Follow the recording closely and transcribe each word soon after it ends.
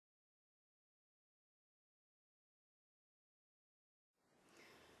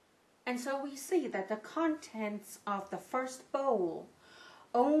And so we see that the contents of the first bowl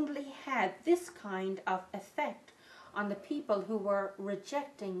only had this kind of effect on the people who were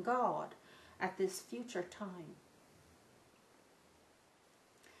rejecting God at this future time.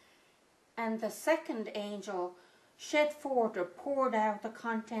 And the second angel shed forth or poured out the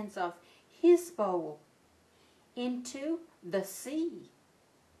contents of his bowl into the sea.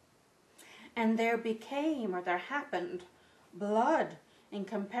 And there happened blood in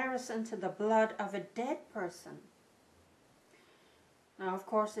comparison to the blood of a dead person. Now, of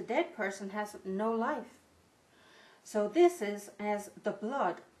course, a dead person has no life. So this is as the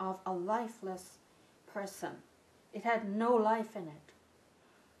blood of a lifeless person. It had no life in it.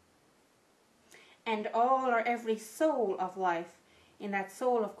 And all or every soul of life, in that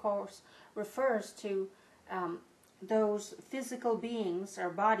soul, of course, refers to those physical beings or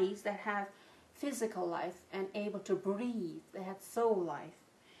bodies that have physical life and able to breathe. They had soul life.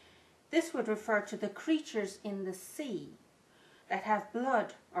 This would refer to the creatures in the sea that have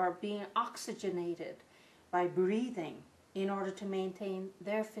blood or being oxygenated by breathing in order to maintain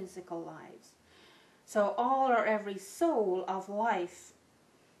their physical lives. So all or every soul of life,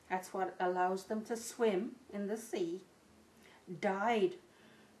 that's what allows them to swim in the sea, died.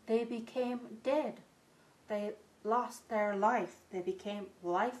 They became dead. They lost their life. They became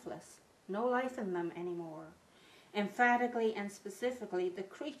lifeless. No life in them anymore. Emphatically and specifically the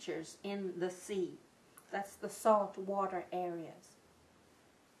creatures in the sea. That's the salt water areas.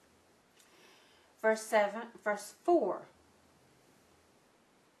 Verse 4.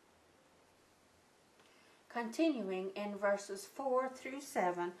 Continuing in verses 4 through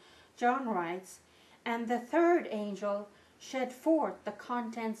 7, John writes, "And the third angel shed forth the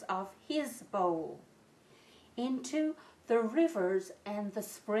contents of his bowl into the rivers and the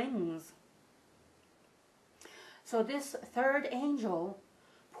springs." So this third angel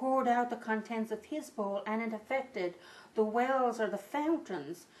poured out the contents of his bowl, and it affected the wells or the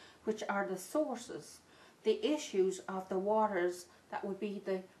fountains, which are the sources, the issues of the waters, that would be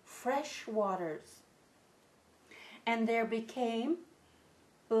the fresh waters. And there became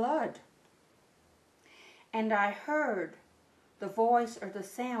blood. And I heard the voice or the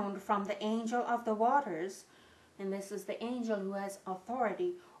sound from the angel of the waters, and this is the angel who has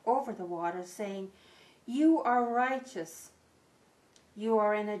authority over the waters, saying, "You are righteous. You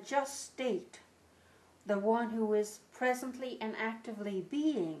are in a just state. The one who is presently and actively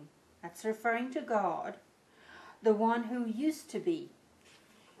being," that's referring to God, "the one who used to be."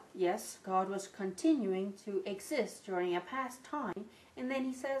 Yes, God was continuing to exist during a past time, and then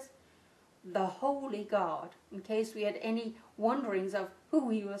he says, "the holy God," in case we had any wonderings of who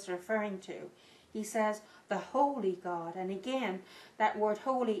he was referring to. He says, "the holy God," and again, that word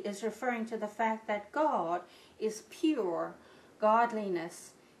holy is referring to the fact that God is pure,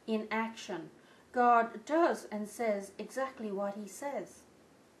 godliness in action. God does and says exactly what he says.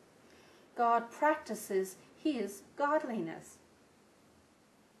 God practices his godliness.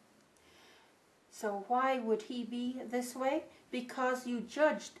 So why would he be this way? Because you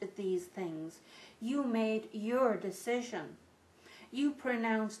judged these things. You made your decision. You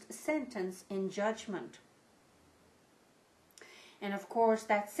pronounced sentence in judgment. And of course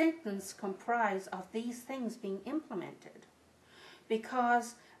that sentence comprised of these things being implemented,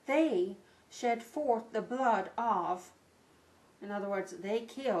 because they shed forth the blood of, in other words, they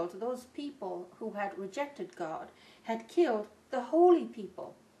killed those people who had rejected God, had killed the holy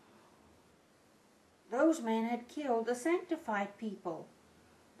people. Those men had killed the sanctified people,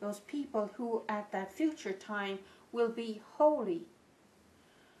 those people who at that future time will be holy.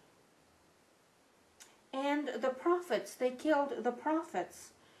 And the prophets, they killed the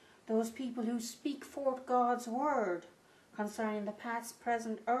prophets, those people who speak forth God's word concerning the past,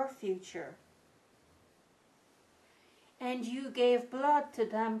 present, or future. And you gave blood to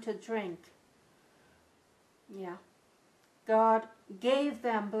them to drink. Yeah. God gave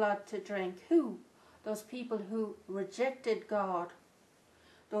them blood to drink. Who? Those people who rejected God.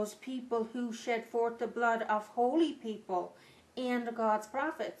 Those people who shed forth the blood of holy people and God's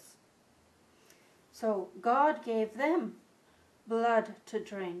prophets. So God gave them blood to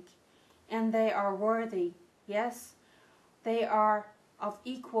drink, and they are worthy. Yes, they are of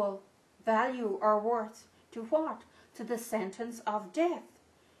equal value or worth to what? To the sentence of death,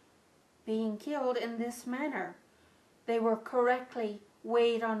 being killed in this manner. They were correctly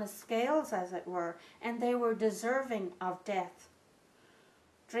weighed on the scales, as it were, and they were deserving of death.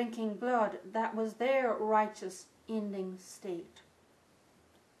 Drinking blood, that was their righteous ending state.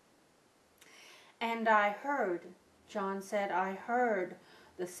 And I heard, John said, I heard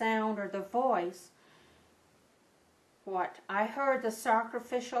the sound or the voice what? I heard the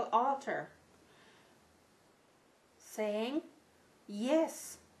sacrificial altar saying,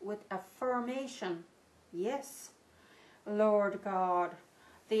 yes, with affirmation, yes, Lord God,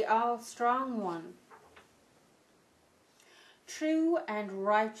 the all-strong one. True and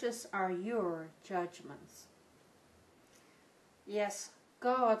righteous are your judgments. Yes,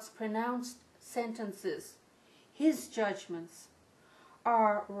 God's pronounced sentences, his judgments,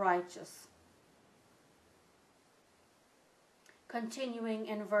 are righteous. Continuing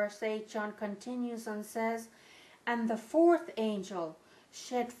in verse 8, John continues and says, and the fourth angel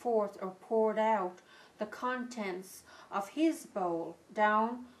shed forth or poured out the contents of his bowl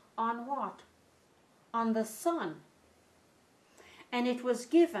down on what? On the sun. And it was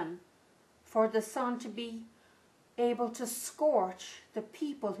given for the sun to be able to scorch the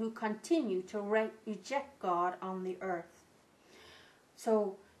people who continue to reject God on the earth.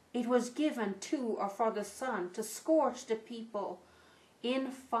 So it was given to or for the sun to scorch the people in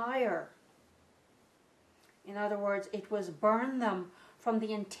fire. In other words, it was burn them from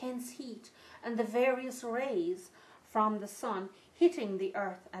the intense heat and the various rays from the sun hitting the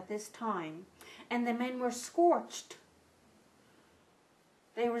earth at this time. And the men were scorched.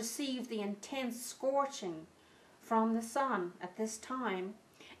 They received the intense scorching from the sun at this time,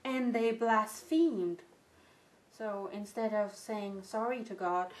 and they blasphemed. So instead of saying sorry to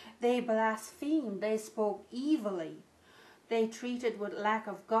God, they blasphemed. They spoke evilly. They treated with lack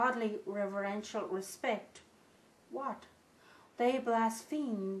of godly reverential respect. What? They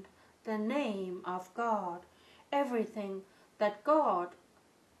blasphemed the name of God, everything that God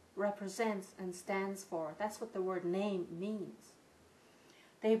represents and stands for. That's what the word name means.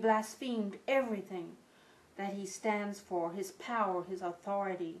 They blasphemed everything that he stands for, his power, his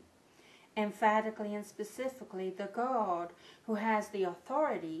authority. Emphatically and specifically, the God who has the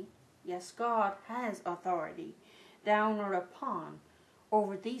authority, yes, God has authority, down or upon,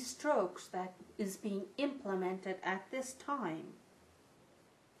 over these strokes that is being implemented at this time.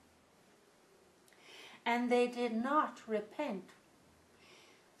 And they did not repent.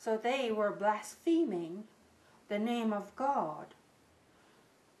 So they were blaspheming the name of God.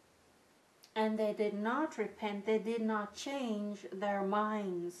 And they did not repent. They did not change their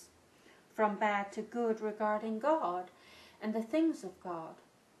minds from bad to good regarding God and the things of God.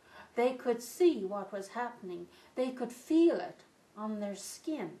 They could see what was happening. They could feel it on their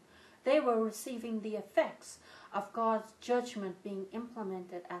skin. They were receiving the effects of God's judgment being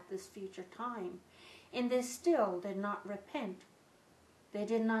implemented at this future time. And they still did not repent. They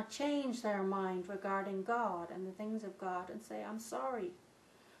did not change their mind regarding God and the things of God and say, I'm sorry.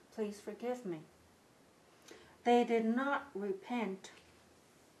 Please forgive me. They did not repent.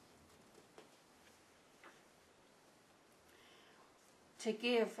 To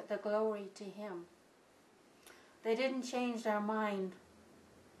give the glory to him. They didn't change their mind.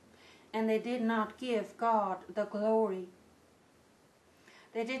 And they did not give God the glory.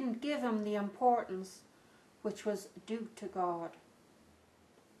 They didn't give him the importance which was due to God.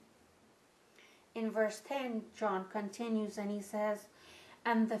 In verse 10, John continues and he says,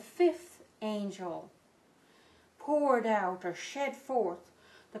 and the fifth angel poured out or shed forth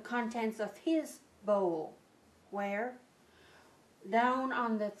the contents of his bowl. Where? Down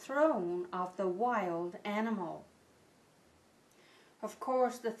on the throne of the wild animal. Of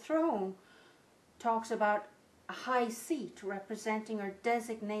course, the throne talks about a high seat representing or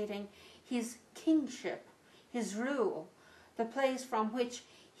designating his kingship, his rule, the place from which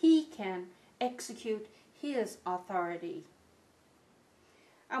he can execute his authority.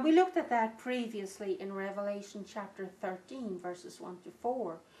 And we looked at that previously in Revelation chapter 13, verses 1 to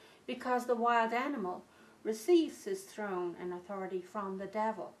 4, because the wild animal receives his throne and authority from the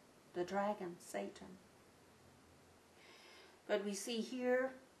devil, the dragon, Satan. But we see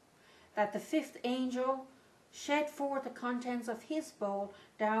here that the fifth angel shed forth the contents of his bowl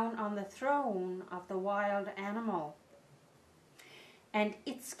down on the throne of the wild animal and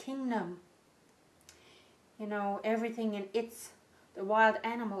its kingdom. You know, everything in the wild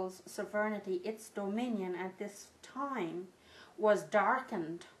animal's sovereignty, its dominion at this time was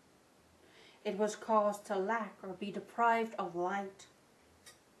darkened. It was caused to lack or be deprived of light.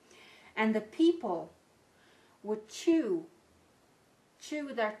 And the people would chew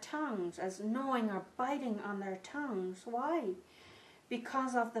their tongues, as gnawing or biting on their tongues. Why?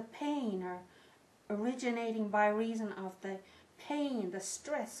 Because of the pain, or originating by reason of the pain, the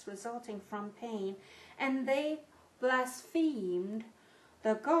stress resulting from pain. And they blasphemed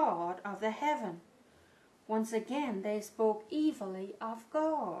the God of the heaven. Once again, they spoke evilly of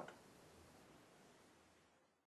God.